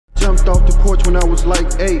Jumped off the porch when I was like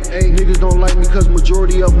 8. Niggas don't like me cause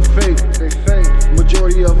majority of them fake. They fake.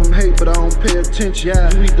 Majority of them hate, but I don't pay attention.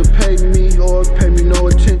 Yeah, you either pay me or pay me no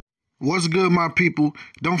attention. What's good, my people?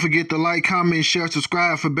 Don't forget to like, comment, share,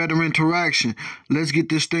 subscribe for better interaction. Let's get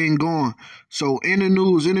this thing going. So in the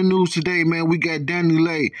news today, man, we got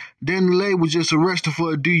danileigh. danileigh was just arrested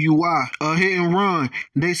for a DUI, a hit and run.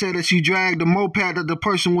 They said that she dragged the moped that the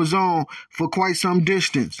person was on for quite some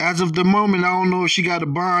distance. As of the moment, I don't know if she got a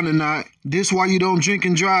bond or not. This why you don't drink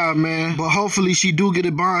and drive, man. But hopefully she do get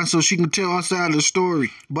a bond so she can tell her side of the story.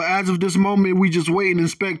 But as of this moment, we just waiting and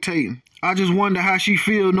spectating. I just wonder how she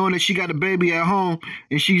feel knowing that she got a baby at home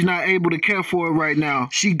and she's not able to care for it right now.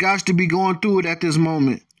 She got to be going through it at this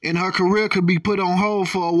moment. And her career could be put on hold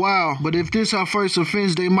for a while. But if this her first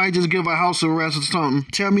offense, they might just give her house arrest or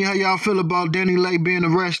something. Tell me how y'all feel about danileigh being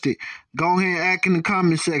arrested. Go ahead and act in the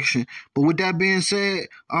comment section. But with that being said,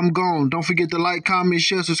 I'm gone. Don't forget to like, comment,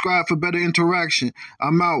 share, subscribe for better interaction.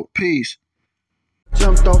 I'm out. Peace.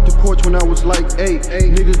 Jumped off the porch when I was like 8.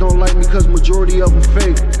 Niggas don't like me cause majority of them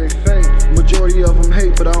fake. They fake. Majority of them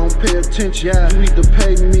hate, but I don't pay attention. Yeah, you either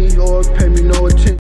pay me or pay me no attention.